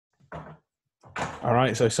All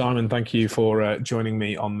right. So, Simon, thank you for joining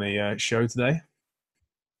me on the show today.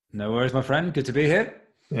 No worries, my friend. Good to be here.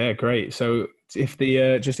 Yeah, great. So, if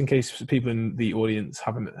the just in case people in the audience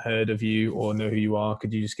haven't heard of you or know who you are,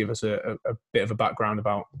 could you just give us a bit of a background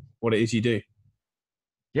about what it is you do?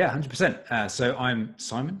 Yeah, 100%. So I'm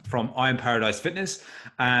Simon from I Am Paradise Fitness,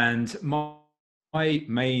 and my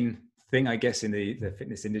main thing, I guess, in the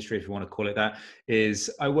fitness industry, if you want to call it that, is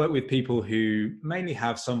I work with people who mainly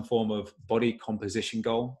have some form of body composition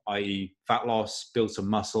goal, i.e. fat loss, build some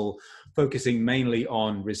muscle, focusing mainly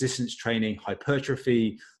on resistance training,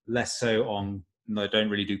 hypertrophy, less so on, no, don't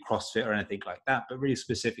really do CrossFit or anything like that, but really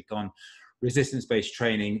specific on resistance-based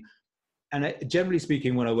training. And generally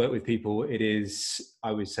speaking, when I work with people, it is,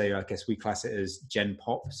 I would say, I guess we class it as Gen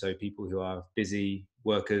Pop. So people who are busy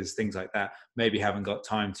workers, things like that, maybe haven't got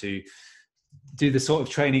time to do the sort of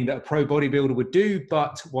training that a pro bodybuilder would do,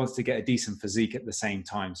 but wants to get a decent physique at the same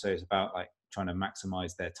time. So it's about like trying to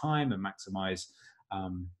maximize their time and maximize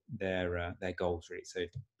their goals, really. So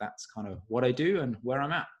that's kind of what I do and where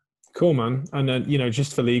I'm at. Cool, man. And then,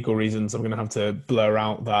 just for legal reasons, I'm going to have to blur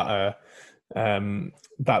out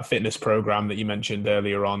that fitness program that you mentioned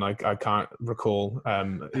earlier on. I can't recall.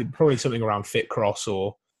 Probably something around Fit Cross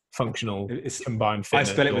or functional It's, combined I fitness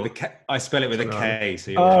spell it with a or K. I spell it with a something like that. K.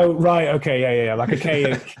 So you're right. Oh, right. Okay. Yeah, yeah, yeah. Like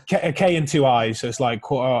a K and two I's. So it's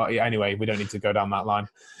like, oh, yeah, anyway, we don't need to go down that line.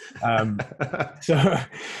 So,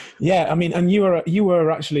 yeah, I mean, and you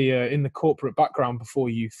were actually in the corporate background before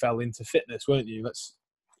you fell into fitness, weren't you? Let's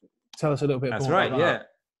tell us a little bit That's more about right. that.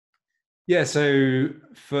 Yeah. Yeah. So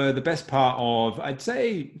for the best part of, I'd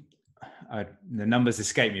say, the numbers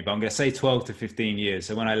escape me, but I'm going to say 12 to 15 years.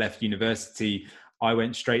 So when I left university, I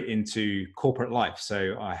went straight into corporate life.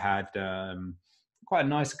 So I had quite a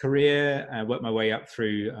nice career and worked my way up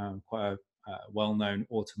through quite a well-known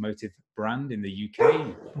automotive brand in the UK.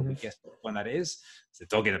 You probably Mhm. guessed one that is. It's a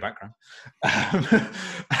dog in the background.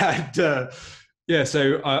 And yeah,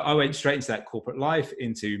 so I went straight into that corporate life,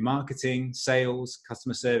 into marketing, sales,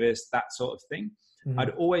 customer service, that sort of thing. I'd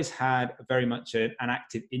Mhm. always had very much an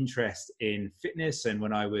active interest in fitness. And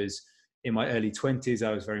when I was in my early 20s,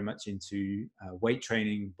 I was very much into weight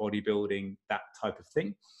training, bodybuilding, that type of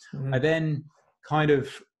thing. I Mhm. then kind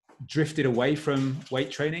of drifted away from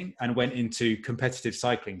weight training and went into competitive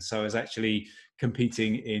cycling. So I was actually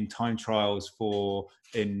competing in time trials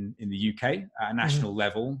in the UK at a Mhm. national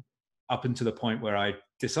level, up until the point where I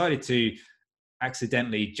decided to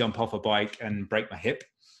accidentally jump off a bike and break my hip.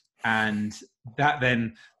 And that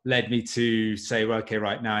then led me to say, well, okay,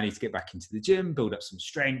 right now I need to get back into the gym, build up some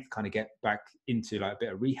strength, kind of get back into like a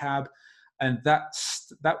bit of rehab. And that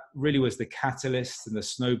really was the catalyst and the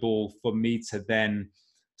snowball for me to then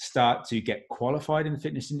start to get qualified in the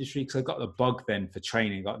fitness industry, because I got the bug then for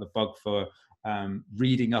training, got the bug for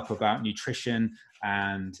reading up about nutrition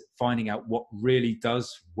and finding out what really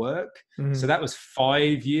does work. So Mhm. that was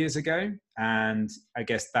 5 years ago. And I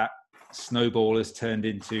guess that snowball has turned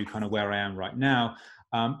into kind of where I am right now.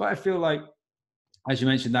 But I feel like, as you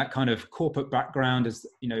mentioned, that kind of corporate background is,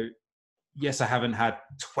 yes, I haven't had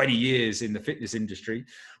 20 years in the fitness industry,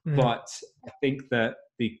 Mhm. but I think that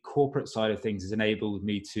the corporate side of things has enabled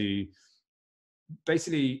me to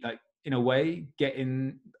basically, like, in a way,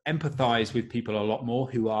 empathize with people a lot more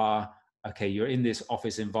who are, okay, you're in this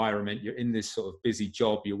office environment, you're in this sort of busy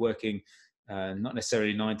job, you're working not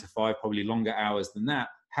necessarily 9 to 5, probably longer hours than that.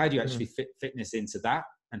 How do you actually Mhm. fit fitness into that?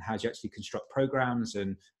 And how do you actually construct programs,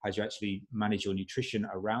 and how do you actually manage your nutrition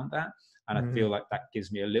around that? And I feel Mhm. like that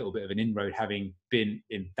gives me a little bit of an inroad, having been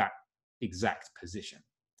in that exact position.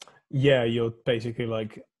 Yeah, you're basically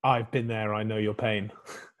like, I've been there, I know your pain.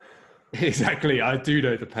 Exactly. I do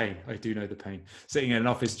know the pain. I do know the pain. Sitting in an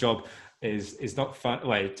office job is not fun.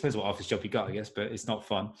 Well, it depends what office job you got, I guess, but it's not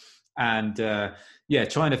fun. And yeah,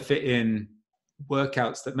 trying to fit in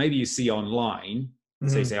workouts that maybe you see online.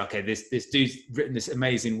 So you Mhm. say, okay, this dude's written this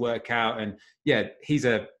amazing workout, and yeah, he's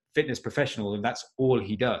a fitness professional, and that's all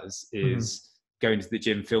he does Mhm. is go into the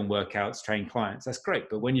gym, film workouts, train clients. That's great.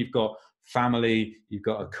 But when you've got family, you've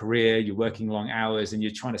got a career, you're working long hours, and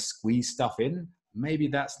you're trying to squeeze stuff in, maybe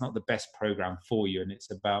that's not the best program for you. And it's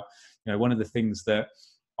about, one of the things that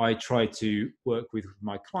I try to work with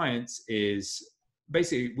my clients is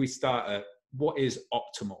basically we start at what is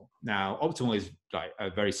optimal. Now, optimal is like a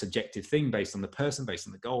very subjective thing based on the person, based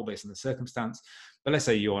on the goal, based on the circumstance. But let's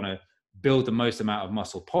say you want to build the most amount of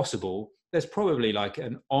muscle possible. There's probably like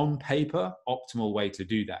an on paper optimal way to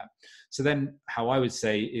do that. So then how I would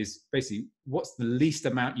say is basically what's the least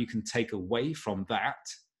amount you can take away from that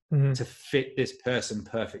Mhm. to fit this person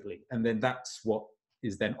perfectly. And then that's what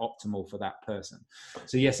is then optimal for that person.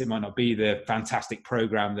 So yes, it might not be the fantastic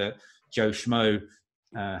program that Joe Schmo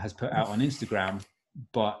has put out on Instagram,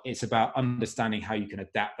 but it's about understanding how you can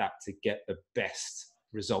adapt that to get the best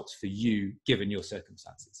results for you given your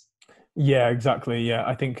circumstances. Yeah, exactly. Yeah,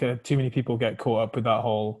 I think too many people get caught up with that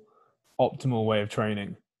whole optimal way of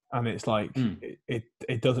training, and it's like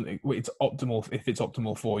it doesn't. It's optimal if it's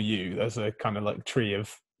optimal for you. There's a kind of like tree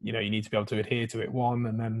of, you need to be able to adhere to it one,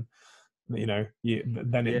 and then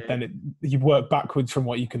you work backwards from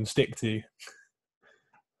what you can stick to.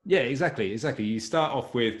 Yeah, exactly. You start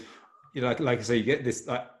off with, like I say, you get this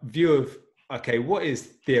view of, okay, what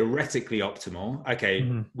is theoretically optimal?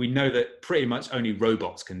 Okay, we know that pretty much only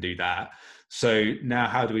robots can do that. So now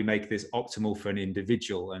how do we make this optimal for an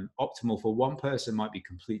individual? And optimal for one person might be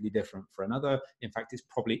completely different for another. In fact, it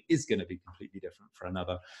probably is going to be completely different for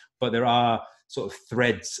another. But there are sort of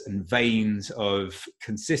threads and veins of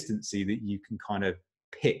consistency that you can kind of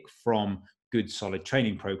pick from good solid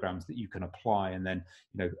training programs that you can apply. And then,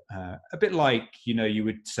 a bit like, you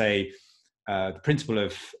would say, the principle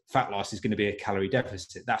of fat loss is going to be a calorie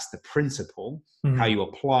deficit. That's the principle. How you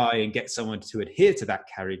apply and get someone to adhere to that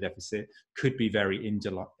calorie deficit could be very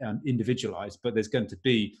individualized, but there's going to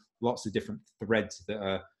be lots of different threads that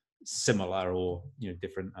are similar, or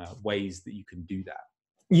different ways that you can do that.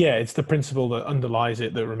 Yeah, it's the principle that underlies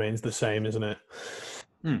it that remains the same, isn't it?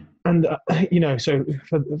 And so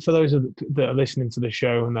for those that are listening to the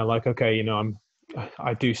show and they're like, okay,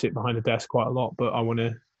 I do sit behind a desk quite a lot, but I want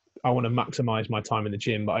to maximize my time in the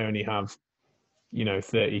gym, but I only have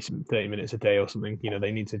 30 minutes a day or something.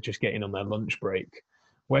 They need to just get in on their lunch break.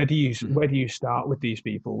 Where do you start with these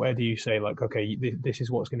people? Where do you say, like, okay, this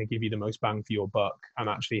is what's going to give you the most bang for your buck, and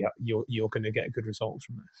actually you're going to get good results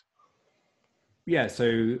from this? Yeah,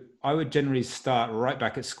 so I would generally start right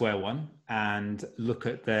back at square one and look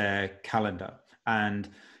at their calendar and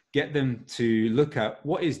get them to look at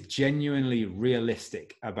what is genuinely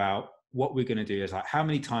realistic about what we're going to do. Is like, how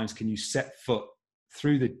many times can you set foot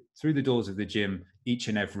through the doors of the gym each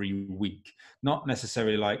and every week? Not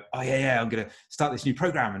necessarily like, oh yeah, I'm going to start this new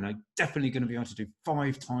program and I'm definitely going to be able to do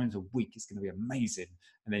 5 times a week. It's going to be amazing.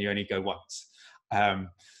 And then you only go once.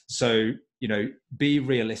 So, be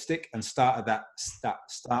realistic and start at that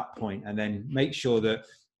start point, and then make sure that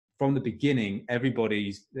from the beginning,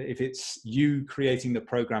 if it's you creating the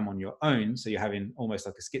program on your own, so you're having almost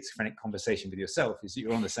like a schizophrenic conversation with yourself, is that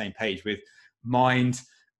you're on the same page with mind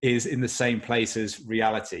is in the same place as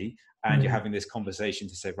reality. And you're having this conversation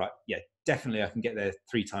to say, right, yeah, definitely I can get there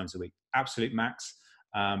 3 times a week, absolute max.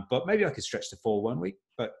 But maybe I could stretch to 4 one week,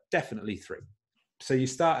 but definitely 3. So you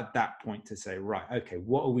start at that point to say, right, okay,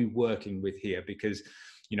 what are we working with here? Because,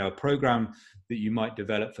 a program that you might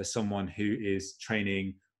develop for someone who is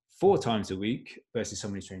training 4 times a week versus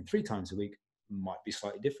someone who's training 3 times a week might be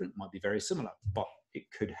slightly different, might be very similar, but it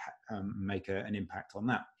could make an impact on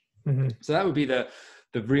that. So that would be the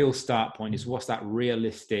real start point, is what's that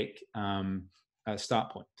realistic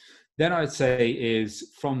start point. Then I'd say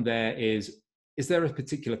is from there is there a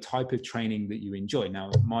particular type of training that you enjoy? Now,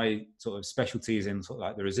 my sort of specialty is in sort of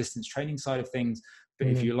like the resistance training side of things. But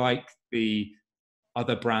if you like the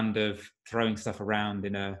other brand of throwing stuff around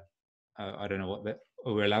in a, I don't know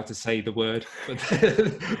we're allowed to say the word,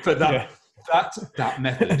 but that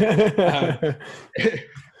method.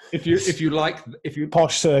 If you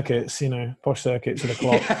posh circuits at a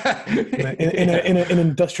clock, in an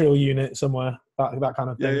industrial unit somewhere, that kind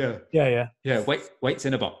of thing. Yeah. Weights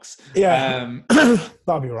in a box. Yeah,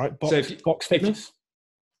 that'll be all right. Box fitness.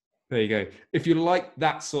 There you go. If you like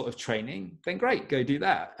that sort of training, then great, go do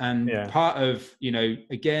that. And part of,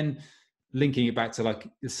 again, linking it back to like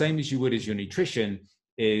the same as you would as your nutrition,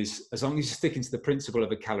 is as long as you're sticking to the principle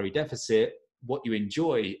of a calorie deficit, what you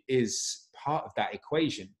enjoy is part of that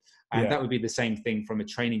equation. And that would be the same thing from a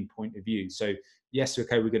training point of view. So yes,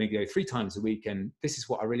 okay, we're going to go 3 times a week, and this is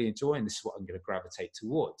what I really enjoy, and this is what I'm going to gravitate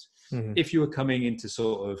towards. If you were coming into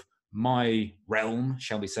sort of my realm,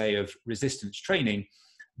 shall we say, of resistance training,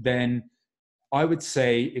 then I would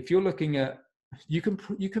say if you're looking at, you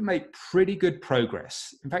can make pretty good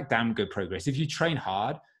progress. In fact, damn good progress. If you train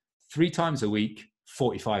hard 3 times a week,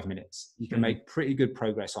 45 minutes, you can make pretty good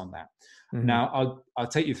progress on that. Now, I'll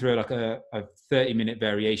take you through like a 30-minute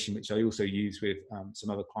variation, which I also use with some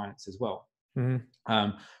other clients as well.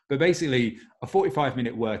 But basically, a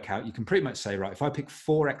 45-minute workout, you can pretty much say, right, if I pick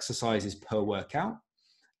 4 exercises per workout,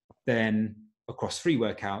 then across 3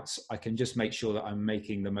 workouts, I can just make sure that I'm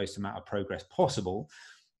making the most amount of progress possible.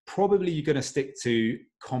 Probably you're going to stick to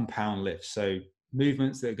compound lifts. So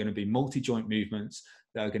movements that are going to be multi-joint movements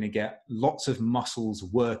that are going to get lots of muscles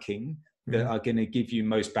working that are going to give you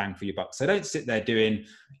most bang for your buck. So don't sit there doing,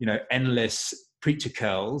 endless preacher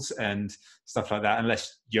curls and stuff like that,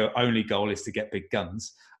 unless your only goal is to get big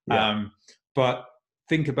guns. Yeah. But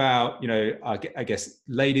think about, I guess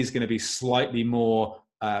ladies going to be slightly more,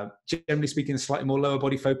 generally speaking, slightly more lower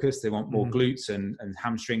body focused. They want more glutes and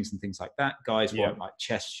hamstrings and things like that. Guys want like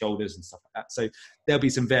chest, shoulders and stuff like that. So there'll be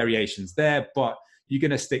some variations there, but you're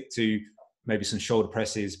going to stick to maybe some shoulder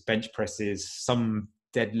presses, bench presses, some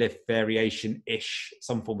deadlift variation-ish,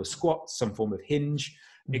 some form of squat, some form of hinge,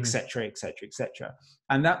 etc., etc., etc.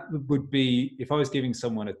 And that would be, if I was giving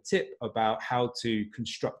someone a tip about how to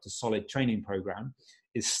construct a solid training program,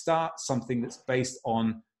 is start something that's based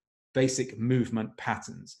on basic movement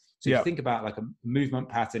patterns. So if you think about like a movement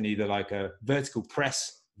pattern, either like a vertical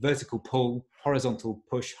press, vertical pull, horizontal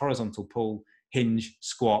push, horizontal pull, hinge,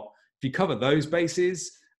 squat. If you cover those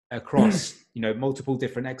bases across, multiple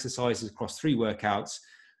different exercises across 3 workouts,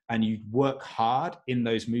 and you work hard in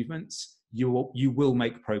those movements, you will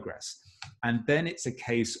make progress. And then it's a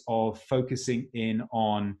case of focusing in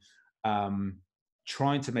on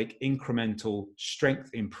trying to make incremental strength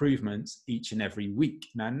improvements each and every week.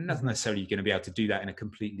 Now, not necessarily you're going to be able to do that in a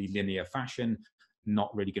completely linear fashion,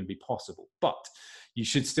 not really going to be possible, but you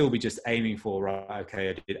should still be just aiming for,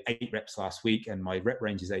 okay, I did 8 reps last week and my rep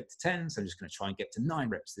range is 8 to 10. So I'm just going to try and get to 9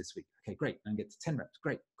 reps this week. Okay, great. And get to 10 reps.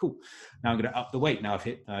 Great, cool. Now I'm going to up the weight. Now I've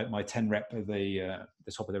hit my 10 rep of the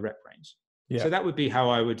top of the rep range. So that would be how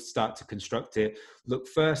I would start to construct it. Look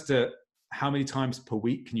first at how many times per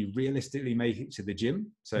week can you realistically make it to the gym?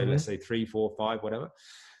 So let's say 3, 4, 5, whatever.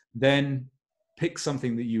 Then pick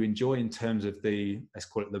something that you enjoy in terms of let's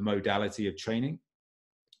call it the modality of training.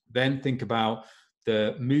 Then think about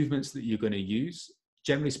the movements that you're going to use.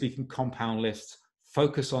 Generally speaking, compound lifts,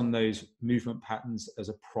 focus on those movement patterns as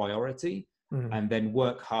a priority, and then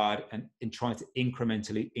work hard and in trying to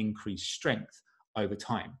incrementally increase strength over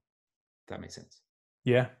time. If that makes sense.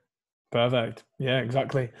 Yeah. Perfect. Yeah,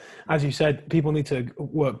 exactly. As you said, people need to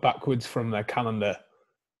work backwards from their calendar.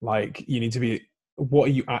 Like, you need to be, what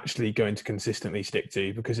are you actually going to consistently stick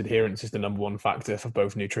to? Because adherence is the number one factor for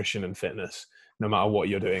both nutrition and fitness, no matter what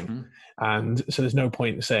you're doing. And so there's no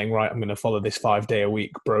point saying, right, I'm going to follow this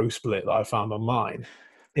 5-day-a-week bro split that I found online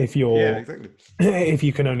if if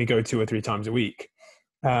you can only go 2 or 3 times a week.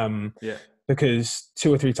 Because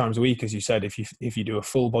 2 or 3 times a week, as you said, if you do a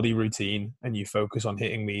full body routine and you focus on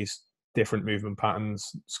hitting these different movement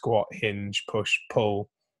patterns, squat, hinge, push, pull,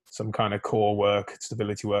 some kind of core work,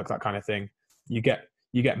 stability work, that kind of thing, you get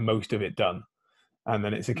most of it done. And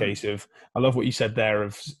then it's a case of, I love what you said there,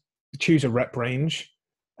 of choose a rep range,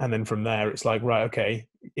 and then from there it's like, right, okay,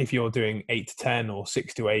 if you're doing 8 to 10 or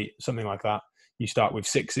 6 to 8, something like that, you start with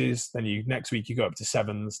 6s, then next week you go up to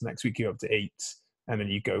 7s, next week you go up to 8s, and then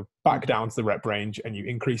you go back down to the rep range and you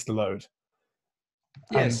increase the load.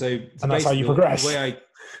 And that's how you progress.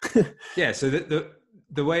 So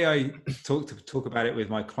the way I talk about it with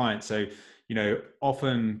my clients. So,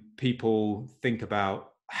 often people think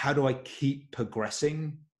about, how do I keep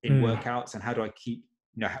progressing in workouts, and how do I keep,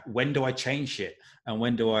 when do I change shit and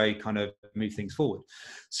when do I kind of move things forward?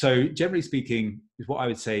 So generally speaking, what I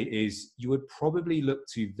would say is you would probably look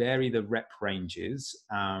to vary the rep ranges.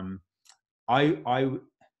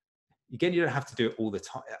 Again, you don't have to do it all the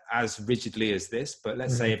time as rigidly as this, but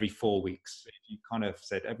let's say every 4 weeks. If you kind of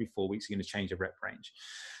said every 4 weeks, you're going to change the rep range.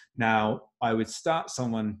 Now, I would start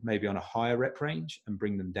someone maybe on a higher rep range and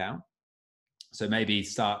bring them down. So maybe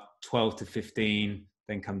start 12 to 15,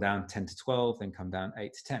 then come down 10 to 12, then come down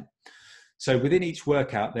 8 to 10. So within each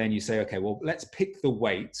workout, then you say, okay, well, let's pick the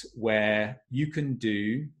weight where you can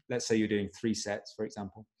do, let's say you're doing 3 sets, for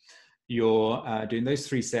example. You're doing those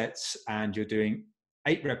 3 sets and you're doing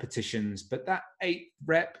 8 repetitions, but that 8th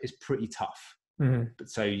rep is pretty tough. But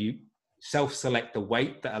so you self-select the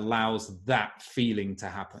weight that allows that feeling to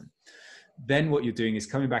happen. Then what you're doing is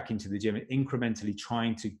coming back into the gym and incrementally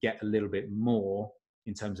trying to get a little bit more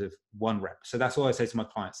in terms of 1 rep. So that's all I say to my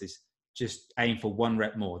clients is just aim for 1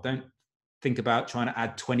 rep more. Don't think about trying to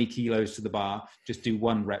add 20 kilos to the bar, just do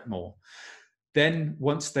 1 rep more. Then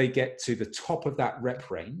once they get to the top of that rep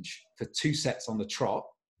range for 2 sets on the trot,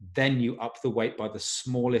 then you up the weight by the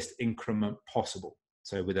smallest increment possible.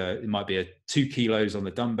 So it might be 2 kilos on the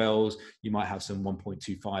dumbbells, you might have some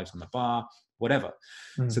 1.25s on the bar, whatever.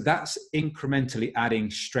 So that's incrementally adding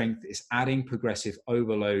strength. It's adding progressive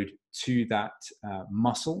overload to that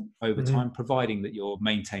muscle over time, providing that you're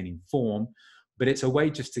maintaining form. But it's a way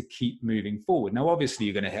just to keep moving forward. Now, obviously,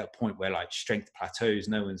 you're going to hit a point where like strength plateaus.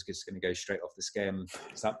 No one's just going to go straight off the scale and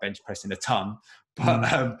start bench pressing a ton.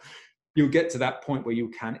 But you'll get to that point where you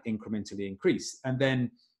can incrementally increase. And then,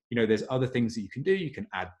 there's other things that you can do. You can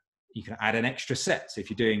add you can add an extra set. So if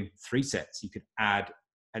you're doing 3 sets, you could add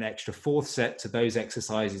an extra 4th set to those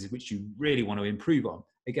exercises which you really want to improve on.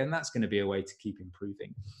 Again, that's going to be a way to keep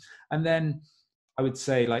improving. And then I would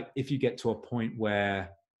say, like, if you get to a point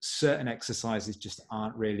where certain exercises just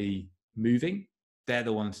aren't really moving, they're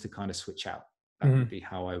the ones to kind of switch out. That would be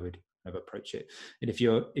how I would approach it. And if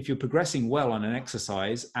you're progressing well on an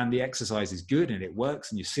exercise and the exercise is good and it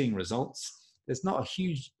works and you're seeing results, there's not a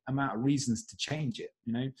huge amount of reasons to change it.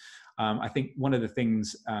 You know, I think one of the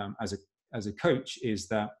things as a coach is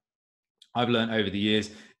that I've learned over the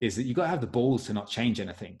years is that you've got to have the balls to not change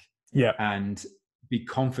anything. Yeah. And be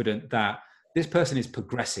confident that this person is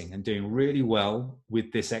progressing and doing really well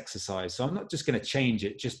with this exercise. So I'm not just going to change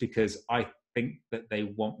it just because I think that they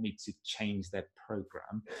want me to change their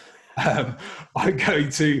program. I'm going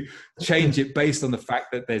to change it based on the fact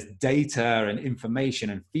that there's data and information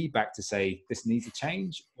and feedback to say this needs to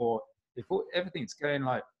change, or if everything's going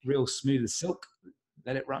like real smooth as silk,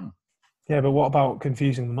 let it run. Yeah, but what about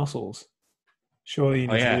confusing the muscles? Surely you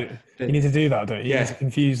need to do that, don't you? You need to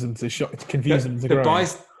confuse them to grow.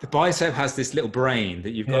 The bicep has this little brain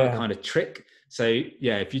that you've got to kind of trick. So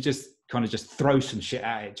yeah, if you just kind of just throw some shit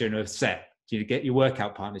at it during a set, you get your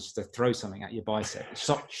workout partners just to throw something at your bicep.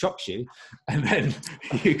 It shocks you, and then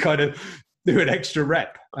you kind of do an extra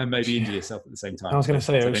rep and maybe injure yourself at the same time. I was going to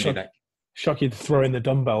say, it would shock you to throw in the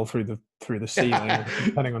dumbbell through the ceiling,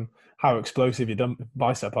 depending on how explosive your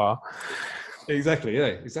bicep are. Exactly. Yeah.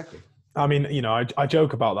 Exactly. I mean, you know, I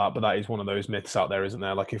joke about that, but that is one of those myths out there, isn't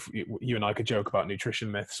there? Like, if you and I could joke about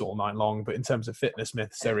nutrition myths all night long, but in terms of fitness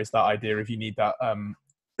myths, there is that idea of you need that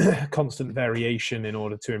constant variation in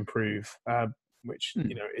order to improve, which,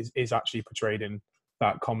 you know, is actually portrayed in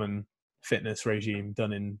that common fitness regime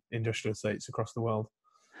done in industrial states across the world.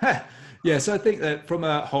 Yeah, so I think that from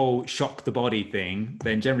a whole shock the body thing,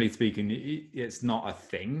 then generally speaking, it's not a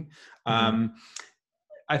thing.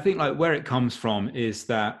 I think like where it comes from is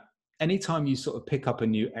that anytime you sort of pick up a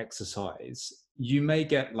new exercise, you may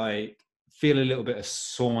get feel a little bit of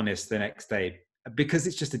soreness the next day because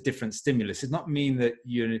it's just a different stimulus. It does not mean that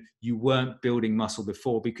you weren't building muscle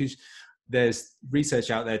before, because there's research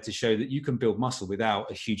out there to show that you can build muscle without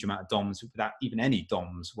a huge amount of DOMs, without even any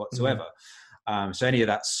DOMs whatsoever. So any of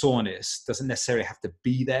that soreness doesn't necessarily have to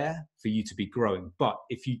be there for you to be growing. But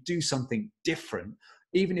if you do something different,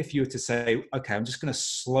 even if you were to say, okay, I'm just going to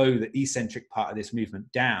slow the eccentric part of this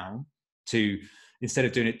movement down to, instead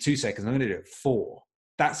of doing it 2 seconds, I'm going to do it 4.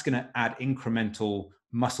 That's going to add incremental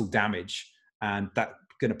muscle damage, and that's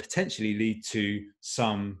going to potentially lead to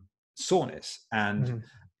some soreness and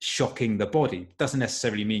shocking the body. Doesn't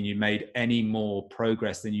necessarily mean you made any more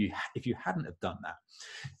progress than you if you hadn't have done that.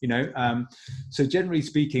 You know, so generally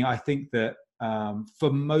speaking, I think that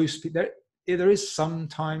for most people, there is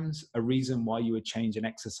sometimes a reason why you would change an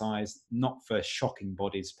exercise, not for shocking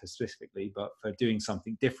bodies specifically, but for doing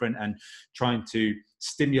something different and trying to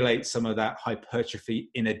stimulate some of that hypertrophy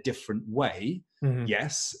in a different way.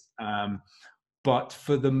 Yes. But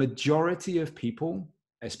for the majority of people,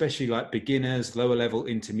 especially like beginners, lower level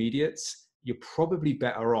intermediates, you're probably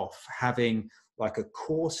better off having like a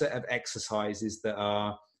core set of exercises that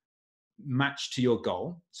are matched to your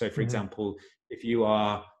goal. So for example, if you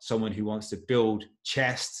are someone who wants to build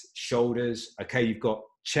chest, shoulders, okay, you've got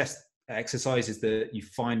chest exercises that you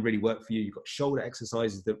find really work for you. You've got shoulder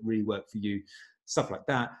exercises that really work for you, stuff like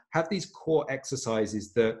that. Have these core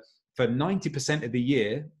exercises that for 90% of the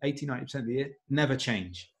year, 80-90% of the year, never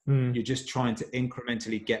change. You're just trying to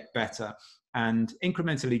incrementally get better. And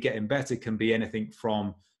incrementally getting better can be anything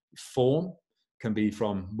from form, can be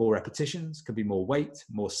from more repetitions, can be more weight,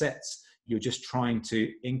 more sets. You're just trying to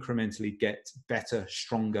incrementally get better,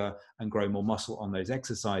 stronger, and grow more muscle on those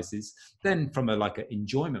exercises. Then from an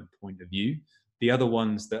enjoyment point of view, the other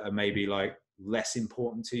ones that are maybe like less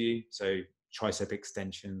important to you, so tricep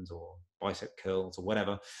extensions or bicep curls or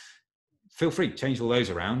whatever, feel free to change all those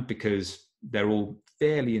around because they're all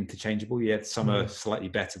fairly interchangeable. Yet some are slightly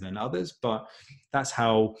better than others, but that's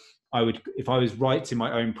how I would, if I was writing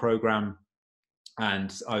my own program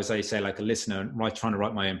and I was, say like a listener, trying to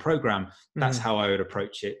write my own program, that's how I would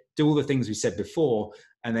approach it. Do all the things we said before,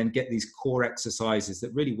 and then get these core exercises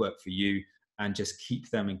that really work for you and just keep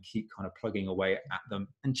them and keep kind of plugging away at them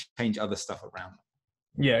and change other stuff around.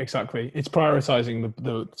 Yeah, exactly. It's prioritizing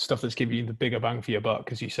the stuff that's giving you the bigger bang for your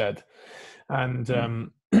buck, as you said.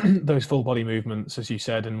 And those full body movements, as you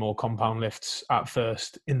said, and more compound lifts at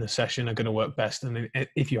first in the session are going to work best. And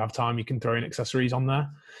if you have time, you can throw in accessories on there.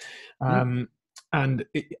 And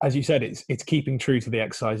as you said, it's keeping true to the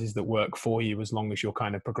exercises that work for you as long as you're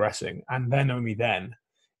kind of progressing. And then only then,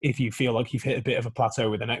 if you feel like you've hit a bit of a plateau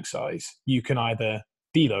with an exercise, you can either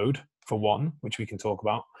deload for one, which we can talk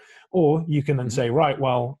about, or you can then say, right,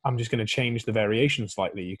 well, I'm just going to change the variation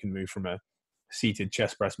slightly. You can move from a seated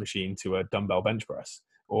chest press machine to a dumbbell bench press,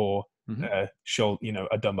 or a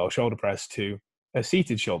dumbbell shoulder press to a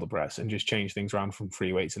seated shoulder press, and just change things around from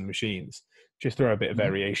free weights and machines. Just throw a bit of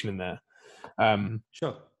variation in there.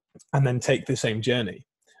 Sure. And then take the same journey.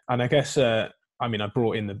 And I guess, I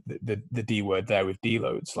brought in the D word there with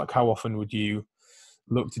deloads. Like, how often would you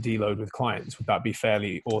look to deload with clients? Would that be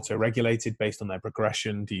fairly auto-regulated based on their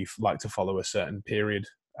progression? Do you like to follow a certain period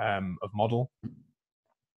of model?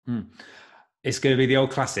 It's going to be the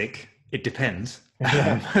old classic. It depends.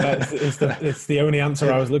 Yeah, it's the only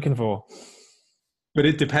answer I was looking for. But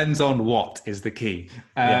it depends on what is the key.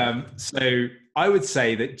 So I would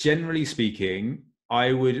say that generally speaking,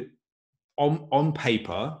 I would, on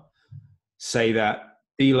paper, say that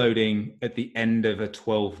deloading at the end of a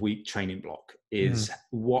 12-week training block is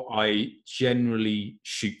what I generally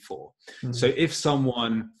shoot for. So if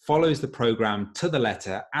someone follows the program to the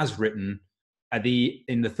letter as written,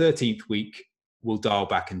 in the 13th week, we'll dial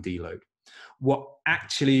back and deload. What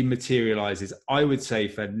actually materializes, I would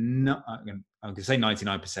say I'm going to say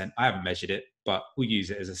 99%. I haven't measured it, but we'll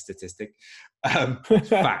use it as a statistic.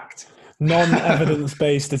 Fact.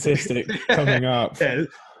 Non-evidence-based statistic coming up. Yeah,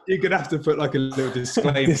 you're going to have to put like a little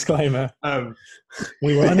disclaimer.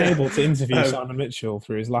 We were unable to interview Simon Mitchell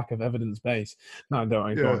through his lack of evidence base. No,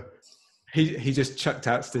 don't worry. He just chucked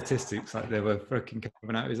out statistics like they were freaking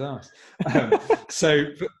coming out of his ass. So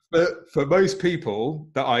for most people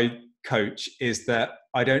that I coach, is that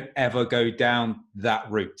I don't ever go down that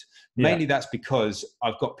route. Mainly that's because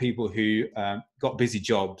I've got people who got busy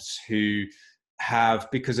jobs, who have,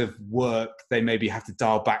 because of work, they maybe have to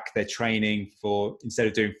dial back their training for, instead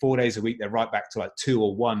of doing 4 days a week, they're right back to like 2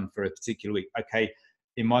 or 1 for a particular week. Okay,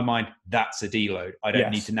 in my mind, that's a deload. I don't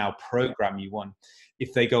need to now program you one.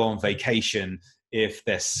 If they go on vacation, if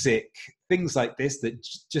they're sick, things like this, that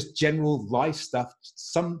just general life stuff,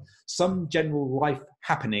 some general life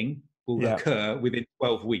happening will occur within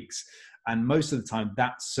 12 weeks. And most of the time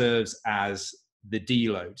that serves as the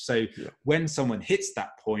deload. So when someone hits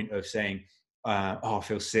that point of saying, I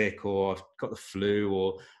feel sick, or I've got the flu,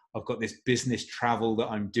 or I've got this business travel that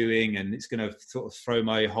I'm doing and it's going to sort of throw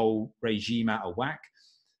my whole regime out of whack,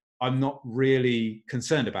 I'm not really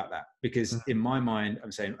concerned about that, because in my mind,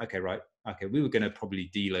 I'm saying, okay, we were going to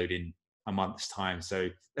probably deload in a month's time. So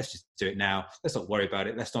let's just do it now. Let's not worry about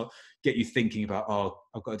it. Let's not get you thinking about,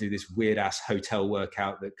 I've got to do this weird ass hotel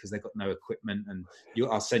workout because they've got no equipment, and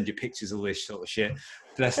I'll send you pictures of all this sort of shit.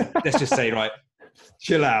 Let's just say, right,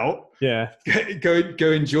 chill out. Yeah.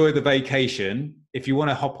 Go enjoy the vacation. If you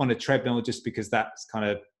want to hop on a treadmill just because that's kind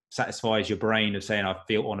of satisfies your brain of saying, I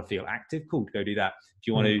want to feel active, cool, go do that. If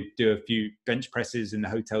you want to do a few bench presses in the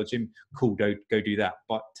hotel gym, cool, go do that.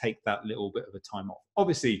 But take that little bit of a time off.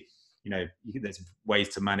 Obviously, there's ways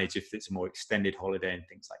to manage if it's a more extended holiday and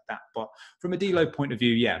things like that. But from a deload point of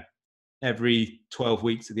view, every 12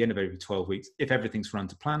 weeks, at the end of every 12 weeks, if everything's run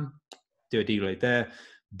to plan, do a deload there,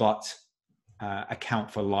 but account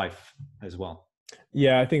for life as well.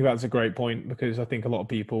 Yeah, I think that's a great point, because I think a lot of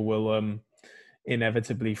people will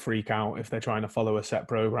inevitably freak out if they're trying to follow a set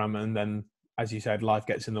program, and then, as you said, life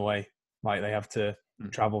gets in the way. Like, they have to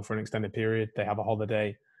travel for an extended period, they have a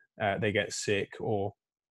holiday, they get sick, or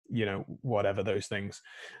whatever those things.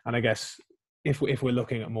 And I guess if we're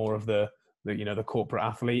looking at more of the corporate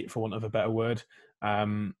athlete, for want of a better word,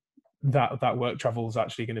 that work travel is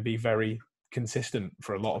actually going to be very consistent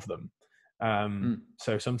for a lot of them.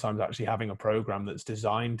 So sometimes actually having a program that's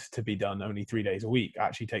designed to be done only 3 days a week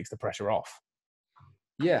actually takes the pressure off.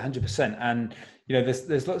 Yeah, 100%. And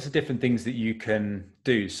there's lots of different things that you can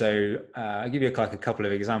do. So I'll give you a couple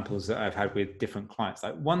of examples that I've had with different clients.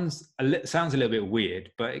 Like, one's sounds a little bit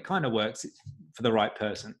weird, but it kind of works for the right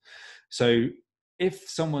person. So if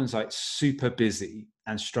someone's like super busy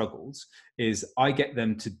and struggles, is I get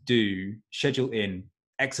them to schedule in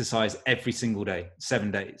exercise every single day,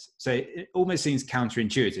 7 days. So it almost seems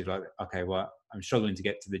counterintuitive. Like, okay, well, I'm struggling to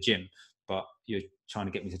get to the gym, but you're trying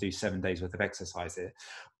to get me to do 7 days worth of exercise here.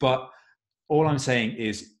 But all I'm saying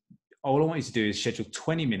is, all I want you to do is schedule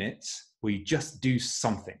 20 minutes where you just do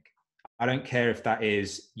something. I don't care if that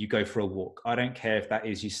is you go for a walk. I don't care if that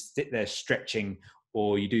is you sit there stretching,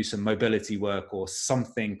 or you do some mobility work or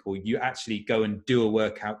something, or you actually go and do a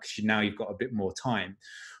workout because now you've got a bit more time.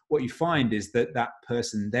 What you find is that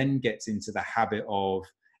person then gets into the habit of,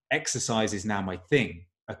 exercise is now my thing.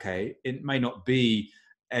 Okay, it may not be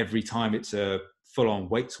every time it's a full-on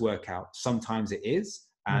weights workout. Sometimes it is,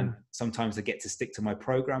 and sometimes I get to stick to my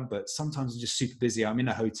program, but sometimes I'm just super busy. I'm in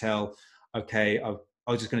a hotel. Okay, I've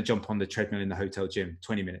I was just going to jump on the treadmill in the hotel gym,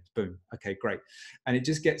 20 minutes, boom. Okay, great. And it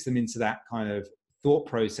just gets them into that kind of thought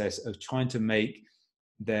process of trying to make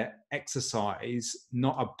their exercise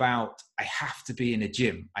not about, I have to be in a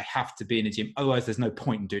gym. I have to be in a gym. Otherwise, there's no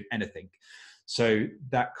point in doing anything. So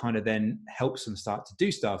that kind of then helps them start to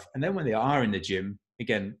do stuff. And then when they are in the gym,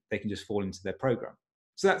 again, they can just fall into their program.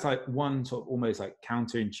 So that's like one sort of almost like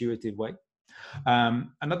counterintuitive way.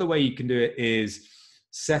 Another way you can do it is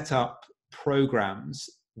set up programs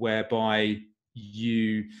whereby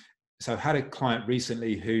so I had a client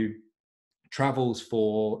recently who travels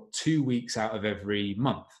for 2 weeks out of every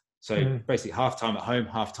month. So basically half time at home,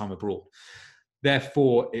 half time abroad.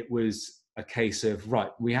 Therefore, it was a case of, right,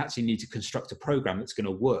 we actually need to construct a program that's going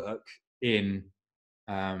to work in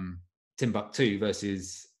Timbuktu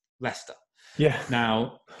versus Leicester. Yeah.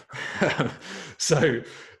 Now, so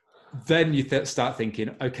then you start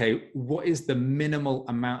thinking, okay, what is the minimal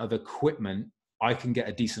amount of equipment I can get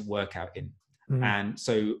a decent workout in? And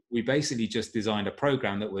so we basically just designed a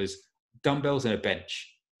program that was dumbbells and a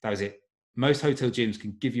bench. That was it. Most hotel gyms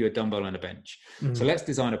can give you a dumbbell and a bench. So let's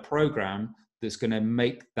design a program that's going to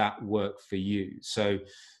make that work for you. So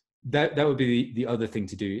that would be the other thing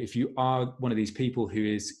to do. If you are one of these people who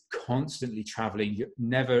is constantly traveling, you're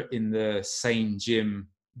never in the same gym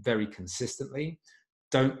very consistently,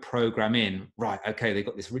 don't program in, right, okay, they've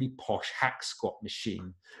got this really posh hack squat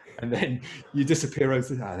machine. And then you disappear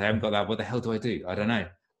over, they haven't got that. What the hell do I do? I don't know.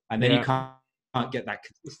 And then you can't get that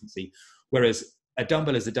consistency. Whereas a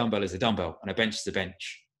dumbbell is a dumbbell is a dumbbell and a bench is a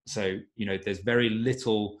bench. So, there's very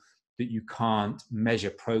little that you can't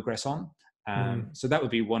measure progress on. So that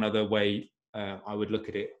would be one other way I would look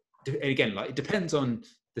at it. Again, like, it depends on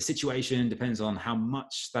the situation, depends on how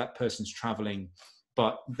much that person's traveling,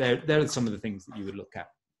 but there are some of the things that you would look at.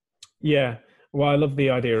 Yeah. Well, I love the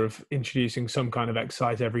idea of introducing some kind of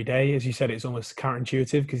exercise every day. As you said, it's almost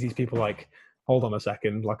counterintuitive because these people like, hold on a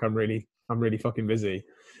second, like I'm really fucking busy.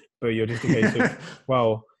 But you're just a case of,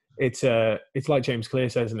 well, it's like James Clear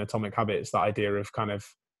says in Atomic Habits, that idea of kind of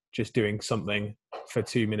just doing something for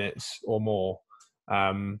 2 minutes or more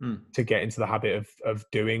to get into the habit of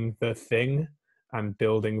doing the thing and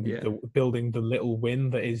building the little win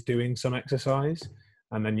that is doing some exercise.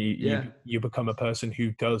 And then you become a person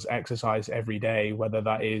who does exercise every day, whether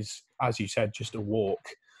that is, as you said, just a walk,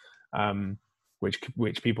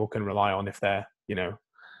 which people can rely on if they're,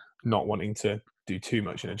 not wanting to do too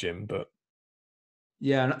much in a gym. But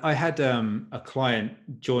yeah, and I had a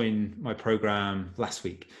client join my program last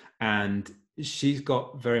week, and she's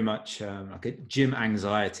got very much like a gym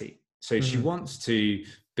anxiety. So she wants to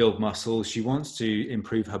build muscle, she wants to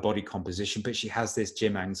improve her body composition, but she has this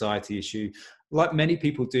gym anxiety issue, like many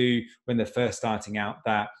people do when they're first starting out,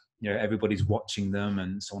 that everybody's watching them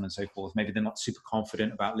and so on and so forth. Maybe they're not super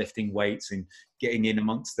confident about lifting weights and getting in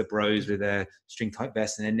amongst the bros with their string tight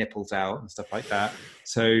vests and their nipples out and stuff like that.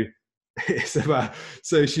 So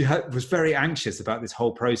she was very anxious about this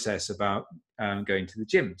whole process about going to the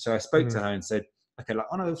gym. So I spoke to her and said, okay, like,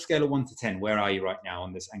 on a scale of 1 to 10, where are you right now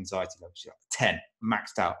on this anxiety level? She's like, 10,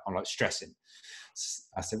 maxed out. I'm like stressing.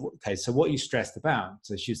 I said, okay, so what are you stressed about?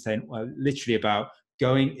 So she was saying, well, literally about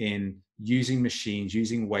going in, using machines,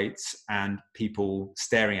 using weights, and people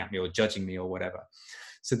staring at me or judging me or whatever.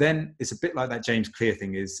 So then it's a bit like that James Clear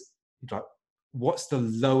thing, is like, what's the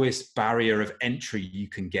lowest barrier of entry you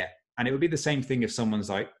can get? And it would be the same thing if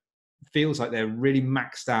someone's like, feels like they're really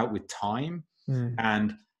maxed out with time,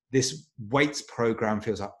 and this weights program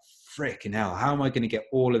feels like, frickin' hell, how am I going to get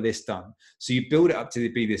all of this done? So you build it up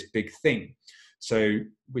to be this big thing. So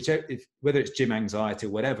whether it's gym anxiety or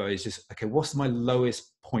whatever, it's just, okay, what's my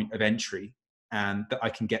lowest point of entry and that I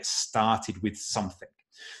can get started with something?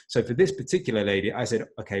 So for this particular lady, I said,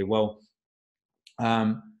 okay, well,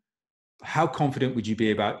 how confident would you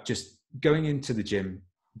be about just going into the gym,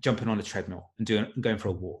 jumping on a treadmill and going for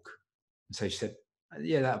a walk? And so she said,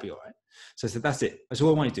 yeah, that'll be all right. So I said, that's it. That's all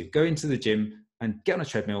I want you to do. Go into the gym and get on a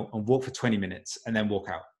treadmill and walk for 20 minutes and then walk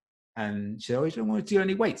out. And she said, oh, you don't want to do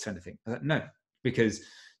any weights or anything? I said, no, because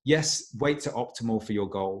yes, weights are optimal for your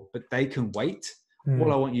goal, but they can wait.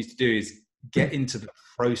 All I want you to do is get into the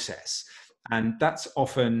process. And that's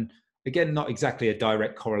often, again, not exactly a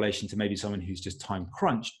direct correlation to maybe someone who's just time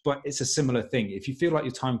crunched, but it's a similar thing. If you feel like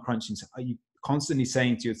you're time crunching, are you constantly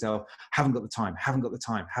saying to yourself, haven't got the time, haven't got the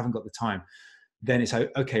time, haven't got the time, then it's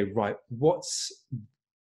like, okay, right, what's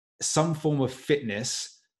some form of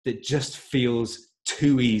fitness that just feels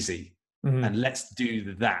too easy? and let's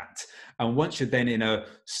do that. And once you're then in a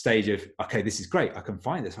stage of, okay, this is great, I can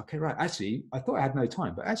find this. Okay, right. Actually, I thought I had no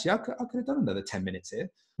time, but actually I could have done another 10 minutes here.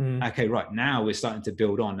 Okay, right. Now we're starting to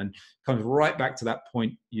build on, and comes right back to that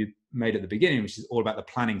point you made at the beginning, which is all about the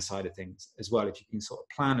planning side of things as well. If you can sort of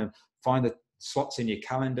plan and find the slots in your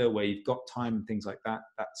calendar where you've got time and things like that,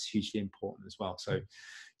 that's hugely important as well. So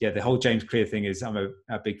yeah, the whole James Clear thing is, I'm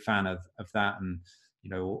a big fan of that, and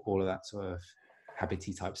all of that sort of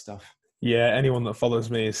habity type stuff. Yeah, anyone that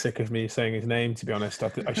follows me is sick of me saying his name. To be honest,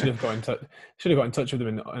 I should have got in touch. Should have got in touch with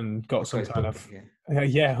him and got some kind of.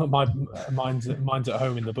 Yeah, mine's at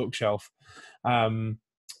home in the bookshelf, and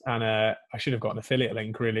I should have got an affiliate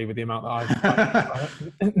link really with the amount that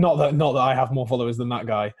I've. not that I have more followers than that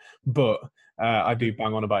guy, but I do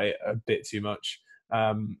bang on about it a bit too much.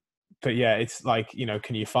 But yeah, it's like,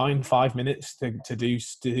 can you find 5 minutes to do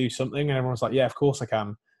something? And everyone's like, yeah, of course I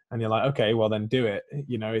can. And you're like, okay, well then do it.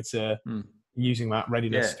 It's using that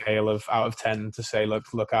readiness scale of out of 10 to say, look,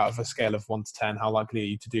 out of a scale of 1 to 10, how likely are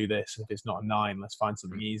you to do this? If it's not a 9, let's find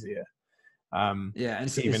something easier. And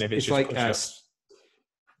even if it's just like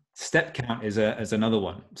step count is another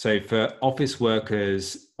one. So for office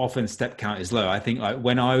workers, often step count is low. I think like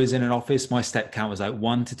when I was in an office, my step count was like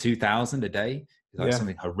 1 to 2,000 a day. It's like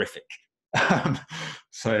something horrific.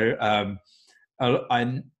 So a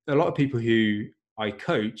lot of people who I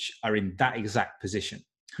coach are in that exact position.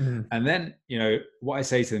 And then, what I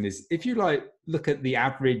say to them is, if you look at the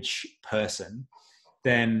average person,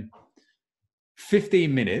 then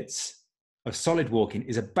 15 minutes of solid walking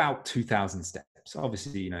is about 2,000 steps.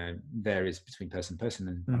 Obviously, varies between person to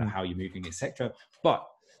person and how you're moving, etc. But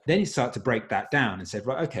then you start to break that down and say,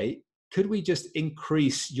 right, okay, could we just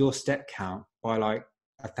increase your step count by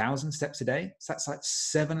 1,000 steps a day? So that's like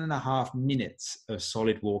 7.5 minutes of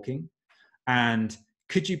solid walking. And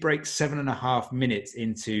could you break 7.5 minutes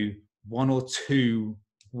into 1 or 2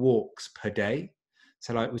 walks per day?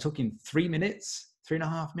 So we're talking 3 minutes,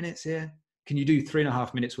 3.5 minutes here. Can you do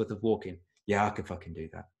 3.5 minutes worth of walking? Yeah, I could fucking do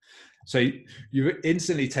that. So you've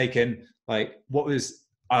instantly taken what was,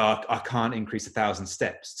 I can't increase 1,000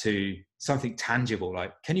 steps, to something tangible.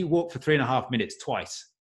 Can you walk for 3.5 minutes twice?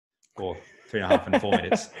 Or 3.5 and 4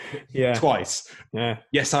 minutes twice? Yeah.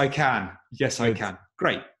 Yes, I can. Yes, I can.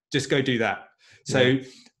 Great. Just go do that. So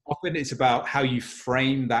often it's about how you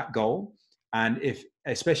frame that goal. And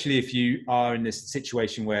especially if you are in this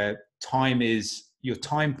situation where you're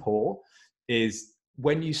time poor, is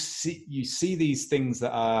when you see these things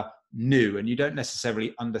that are new and you don't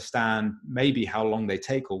necessarily understand maybe how long they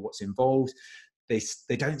take or what's involved, they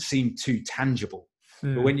don't seem too tangible.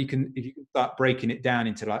 But if you can start breaking it down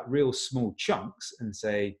into real small chunks and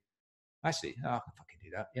say, actually, I can fucking do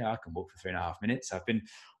that. Yeah, I can walk for 3.5 minutes. I've been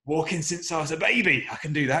walking since I was a baby. I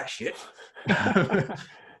can do that shit.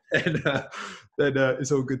 and then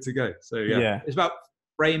it's all good to go. So it's about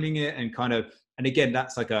framing it and and again,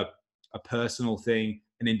 that's like a personal thing,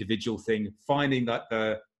 an individual thing, finding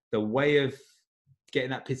the way of getting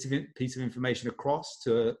that piece of information across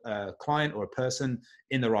to a client or a person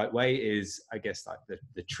in the right way is, I guess,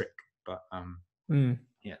 the trick. But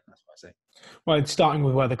yeah, that's what I say. Well, it's starting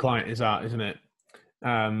with where the client is at, isn't it?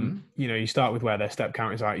 You start with where their step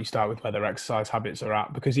count is at. You start with where their exercise habits are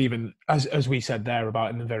at, because even as we said there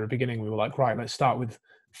about in the very beginning, we were like, right, let's start with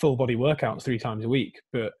full body workouts 3 times a week.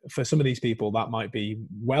 But for some of these people, that might be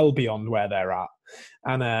well beyond where they're at.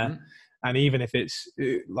 And even if it's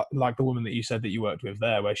like the woman that you said that you worked with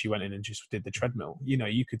there, where she went in and just did the treadmill,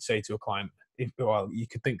 you could say to a client, you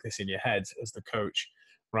could think this in your head as the coach,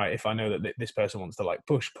 right? If I know that this person wants to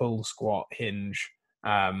push, pull, squat, hinge,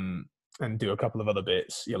 and do a couple of other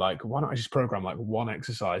bits, you're like, why don't I just program 1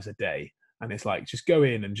 exercise a day? And it's just go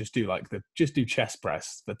in and just do just do chest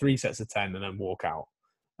press for 3 sets of 10 and then walk out.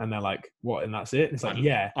 And they're like, what? And that's it? And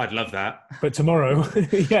it's I'd love that. But tomorrow,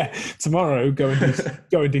 tomorrow go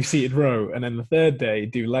and do seated row. And then the 3rd day,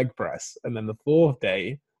 do leg press. And then the 4th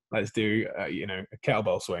day, let's do, a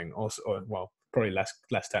kettlebell swing or well, probably less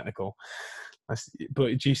technical.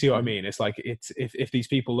 But do you see what I mean? It's if these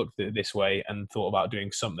people looked at it this way and thought about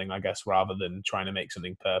doing something, I guess, rather than trying to make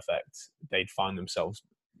something perfect, they'd find themselves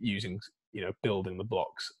using, building the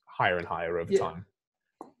blocks higher and higher over time.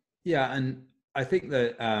 Yeah. And I think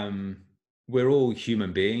that we're all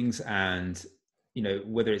human beings, and,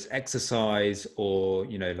 whether it's exercise or,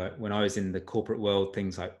 when I was in the corporate world,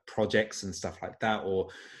 things like projects and stuff like that, or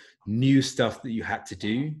new stuff that you had to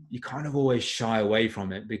do, you kind of always shy away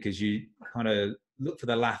from it because you kind of look for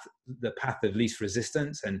the path of least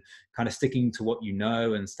resistance and kind of sticking to what you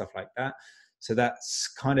know and stuff like that. So that's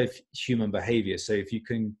kind of human behavior. So if you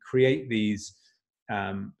can create these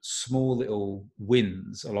small little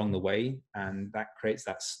wins along the way, and that creates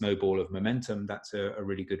that snowball of momentum. That's a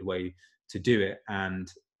really good way to do it.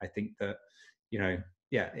 And I think that,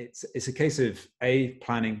 yeah, it's a case of A,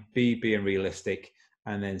 planning, B, being realistic,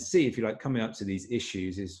 and then C, if you like, coming up to these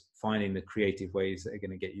issues is finding the creative ways that are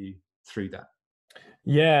going to get you through that.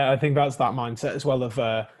 Yeah, I think that's that mindset as well of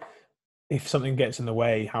if something gets in the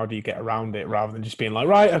way, how do you get around it rather than just being like,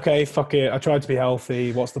 right, okay, fuck it, I tried to be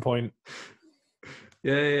healthy, what's the point?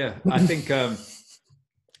 Yeah. I think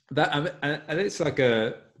that, and it's like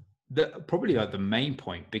probably like the main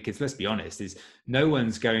point, because let's be honest, is no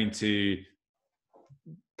one's going to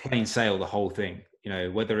plain sail the whole thing.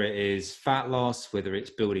 Whether it is fat loss, whether it's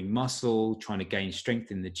building muscle, trying to gain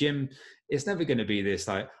strength in the gym, it's never going to be this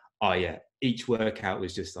like, oh yeah, each workout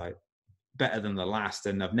was just like better than the last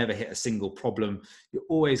and I've never hit a single problem. You're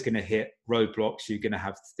always going to hit roadblocks. You're going to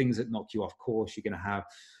have things that knock you off course. You're going to have,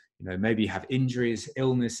 maybe you have injuries,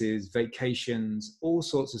 illnesses, vacations, all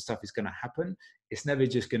sorts of stuff is going to happen. It's never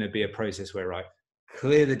just going to be a process where, right,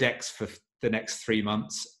 clear the decks for the next 3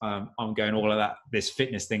 months. I'm going all of this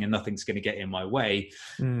fitness thing and nothing's going to get in my way.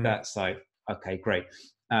 That's like, okay, great.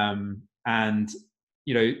 And,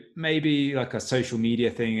 maybe like a social media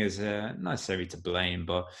thing is not necessarily to blame,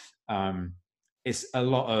 but it's a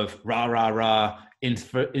lot of rah, rah, rah,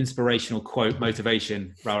 inspirational quote,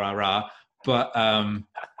 motivation, rah, rah, rah. But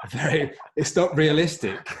it's not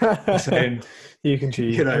realistic. Saying, you can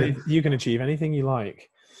achieve anything you like.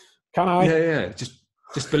 Can I? Yeah.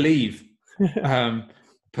 Just believe. So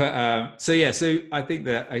I think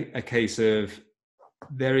that a case of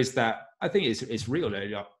there is that. I think it's real.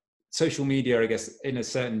 Social media, I guess, in a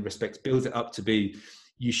certain respect, builds it up to be.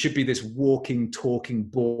 You should be this walking, talking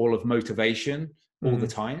ball of motivation all the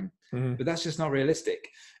time, but that's just not realistic.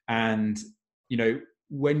 And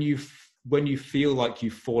when you feel like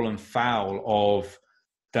you've fallen foul of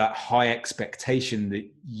that high expectation that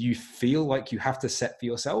you feel like you have to set for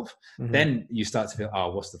yourself, then you start to feel,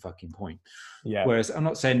 oh, what's the fucking point? Yeah. Whereas I'm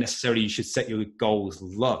not saying necessarily you should set your goals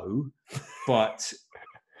low, but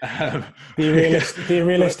the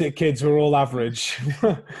realistic kids were all average.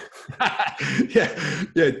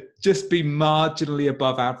 yeah, just be marginally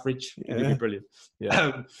above average. Yeah. It'd be brilliant.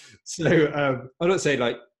 Yeah. I'm not saying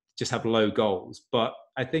like just have low goals, but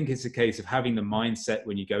I think it's a case of having the mindset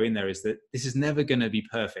when you go in there is that this is never going to be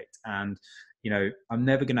perfect, and I'm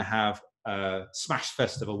never going to have a smash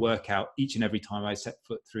fest of a workout each and every time I set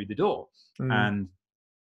foot through the door. And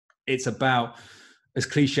it's about, as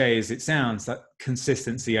cliche as it sounds, that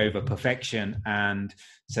consistency over perfection, and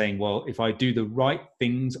saying, well, if I do the right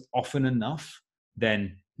things often enough,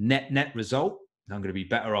 then net result, I'm going to be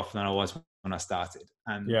better off than I was when I started.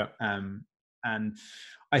 And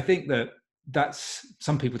I think that's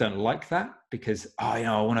some people don't like that because I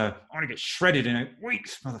want to get shredded in 8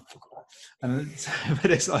 weeks, motherfucker.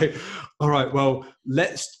 But it's like, all right, well,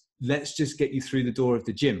 let's just get you through the door of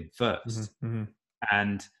the gym first.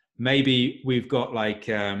 And maybe we've got like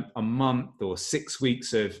a month or 6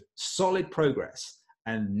 weeks of solid progress.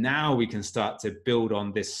 And now we can start to build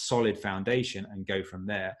on this solid foundation and go from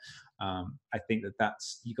there. I think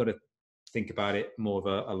that's, you got to think about it more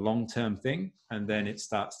of a long-term thing. And then it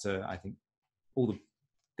starts to, I think all the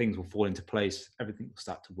things will fall into place. Everything will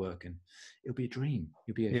start to work and it'll be a dream.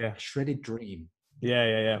 You'll be a shredded dream.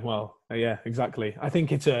 Yeah. Well, yeah, exactly. I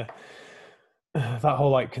think it's that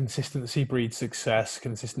whole like consistency breeds success,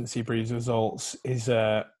 consistency breeds results is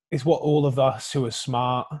what all of us who are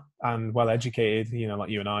smart and well educated, like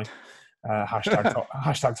you and I,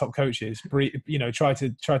 hashtag top coaches, try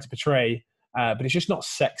to portray. But it's just not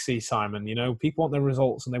sexy, Simon. People want their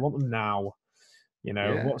results and they want them now.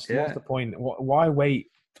 What's the point? Why wait?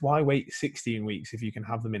 Why wait 16 weeks if you can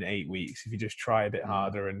have them in 8 weeks? If you just try a bit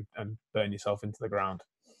harder and burn yourself into the ground.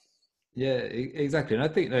 Yeah, exactly. And I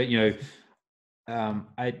think that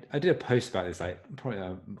I did a post about this like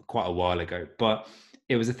probably quite a while ago, but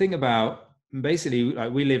it was a thing about basically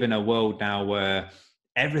like we live in a world now where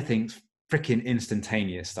everything's freaking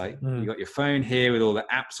instantaneous. Like you got your phone here with all the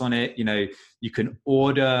apps on it. You can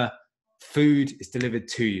order food, it's delivered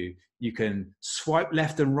to you. You can swipe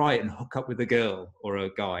left and right and hook up with a girl or a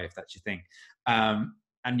guy if that's your thing.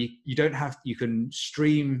 And you can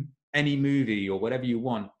stream any movie or whatever you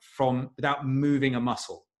want without moving a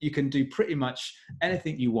muscle. You can do pretty much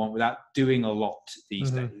anything you want without doing a lot these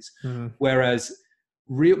days. Whereas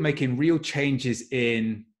making real changes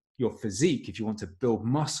in your physique, if you want to build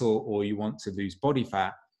muscle or you want to lose body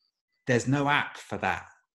fat, there's no app for that,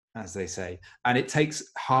 as they say. And it takes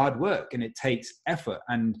hard work and it takes effort.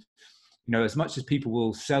 And, as much as people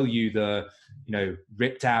will sell you the,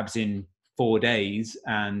 ripped abs in 4 days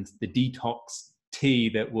and the detox tea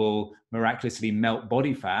that will miraculously melt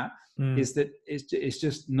body fat is that it's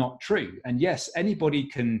just not true. And yes, anybody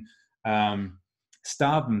can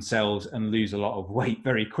starve themselves and lose a lot of weight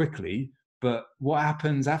very quickly. But what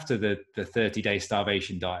happens after the 30-day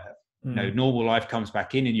starvation diet? Normal life comes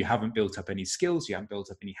back in and you haven't built up any skills, you haven't built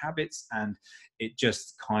up any habits, and it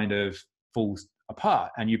just kind of falls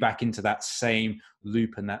apart and you're back into that same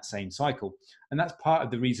loop and that same cycle. And that's part of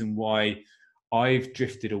the reason why I've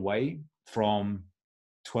drifted away from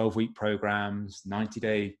 12-week programs,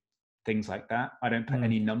 90-day things like that. I don't put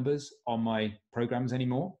any numbers on my programs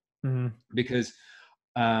anymore because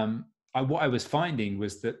what I was finding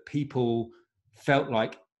was that people felt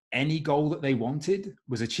like any goal that they wanted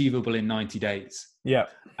was achievable in 90 days. Yeah.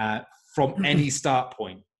 From any start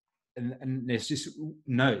point. And it's just,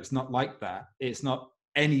 no, it's not like that. It's not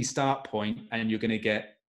any start point and you're going to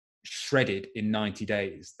get shredded in 90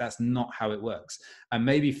 days. That's not how it works. And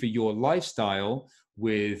maybe for your lifestyle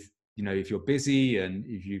with, if you're busy and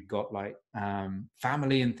if you've got like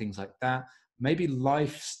family and things like that, maybe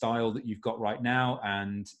lifestyle that you've got right now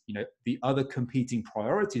and, the other competing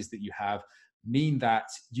priorities that you have mean that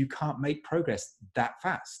you can't make progress that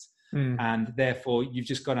fast. And therefore you've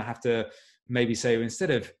just got to have to maybe say, instead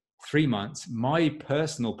of 3 months, my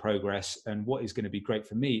personal progress and what is going to be great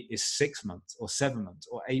for me is 6 months or 7 months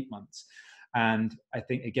or 8 months. And I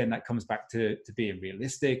think, again, that comes back to being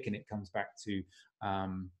realistic, and it comes back to,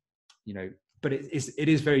 but it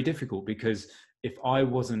is very difficult, because if I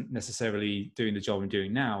wasn't necessarily doing the job I'm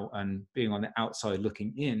doing now and being on the outside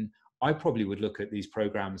looking in, I probably would look at these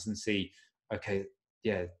programs and see, okay,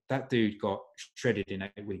 yeah, that dude got shredded in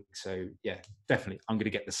 8 weeks. So yeah, definitely, I'm going to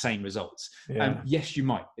get the same results. Yeah. And yes, you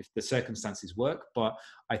might, if the circumstances work, but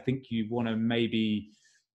I think you want to maybe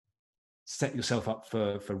set yourself up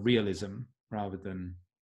for realism rather than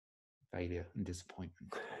failure and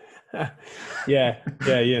disappointment. yeah.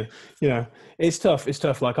 It's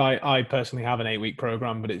tough. Like I personally have an 8-week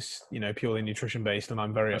program, but it's purely nutrition based, and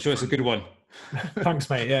I'm sure it's a good one. Thanks,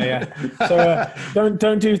 mate. Yeah. So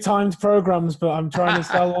don't do timed programs, but I'm trying to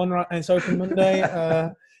sell one right, and it's open Monday.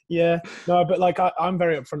 But like I'm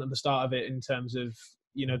very upfront at the start of it in terms of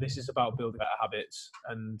this is about building better habits,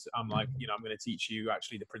 and I'm like I'm going to teach you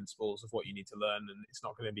actually the principles of what you need to learn, and it's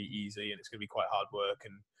not going to be easy, and it's going to be quite hard work,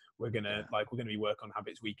 and we're gonna be working on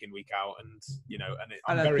habits week in, week out, and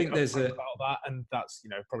I'm very upfront about that, and that's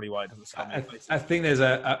probably why it doesn't sell me. I think there's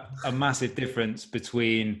a massive difference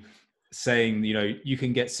between saying you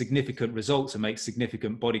can get significant results and make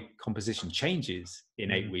significant body composition changes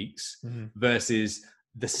in 8 weeks versus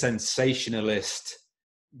the sensationalist,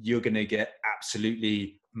 you're going to get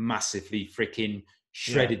absolutely massively freaking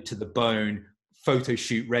shredded to the bone, photo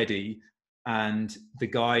shoot ready, and the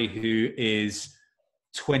guy who is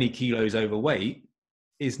 20 kilos overweight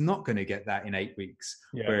is not going to get that in 8 weeks.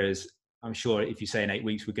 Whereas I'm sure if you say in 8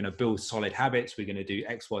 weeks, we're going to build solid habits, we're going to do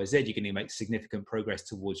X, Y, Z, you're going to make significant progress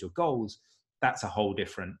towards your goals. That's a whole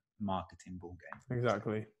different marketing ball game.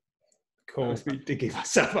 Exactly. Cool. I must be digging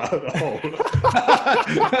myself out of the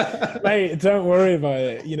hole. Mate, don't worry about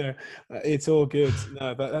it. It's all good.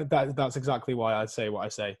 No, that's exactly why I say what I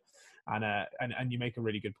say. And you make a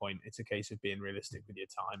really good point. It's a case of being realistic with your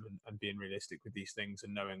time and being realistic with these things,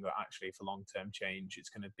 and knowing that actually for long-term change, it's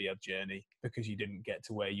going to be a journey, because you didn't get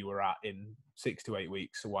to where you were at in 6 to 8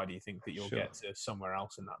 weeks. So why do you think that you'll get to somewhere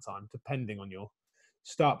else in that time, depending on your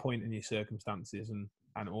start point and your circumstances and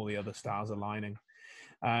all the other stars aligning?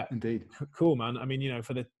 Indeed. Cool, man. I mean,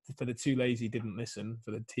 for the too lazy didn't listen,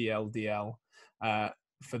 for the TLDL,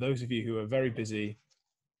 for those of you who are very busy,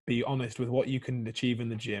 be honest with what you can achieve in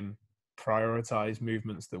the gym. Prioritize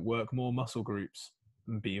movements that work more muscle groups,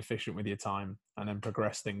 and be efficient with your time, and then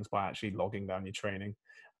progress things by actually logging down your training.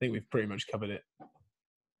 I think we've pretty much covered it.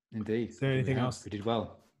 Indeed. Is there anything else? We did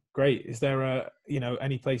well. Great. Is there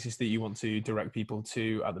any places that you want to direct people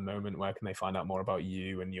to at the moment? Where can they find out more about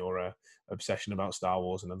you and your obsession about Star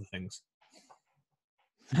Wars and other things?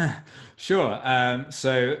 Sure.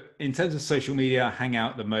 So in terms of social media, I hang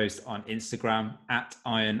out the most on Instagram at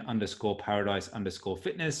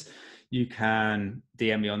iron_paradise_fitness. You can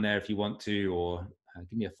DM me on there if you want to, or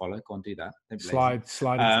give me a follow. Go on, do that. Slide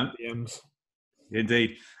into DMs.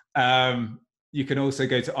 Indeed. You can also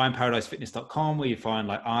go to ironparadisefitness.com, where you find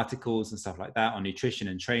like articles and stuff like that on nutrition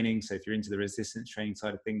and training. So if you're into the resistance training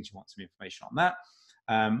side of things, you want some information on that.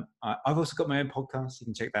 I've also got my own podcast. You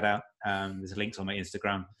can check that out. There's links on my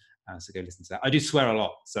Instagram, so go listen to that. I do swear a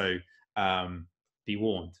lot, so be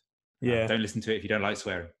warned. Yeah. Don't listen to it if you don't like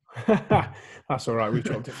swearing. That's all right. We've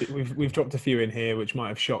dropped a few in here, which might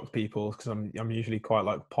have shocked people because I'm usually quite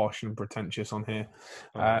like posh and pretentious on here.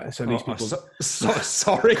 So these people.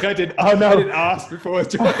 Sorry, I didn't. Oh no, I didn't ask before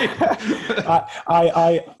joining.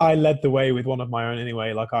 I led the way with one of my own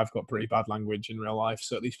anyway. Like I've got pretty bad language in real life,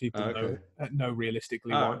 so at least people know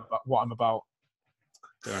realistically what I'm about.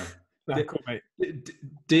 Nah, cool, mate.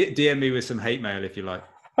 DM me with some hate mail if you like.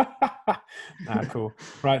 Cool.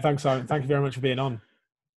 Right, thanks, Simon. Thank you very much for being on.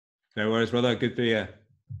 No worries, brother. Good to be here.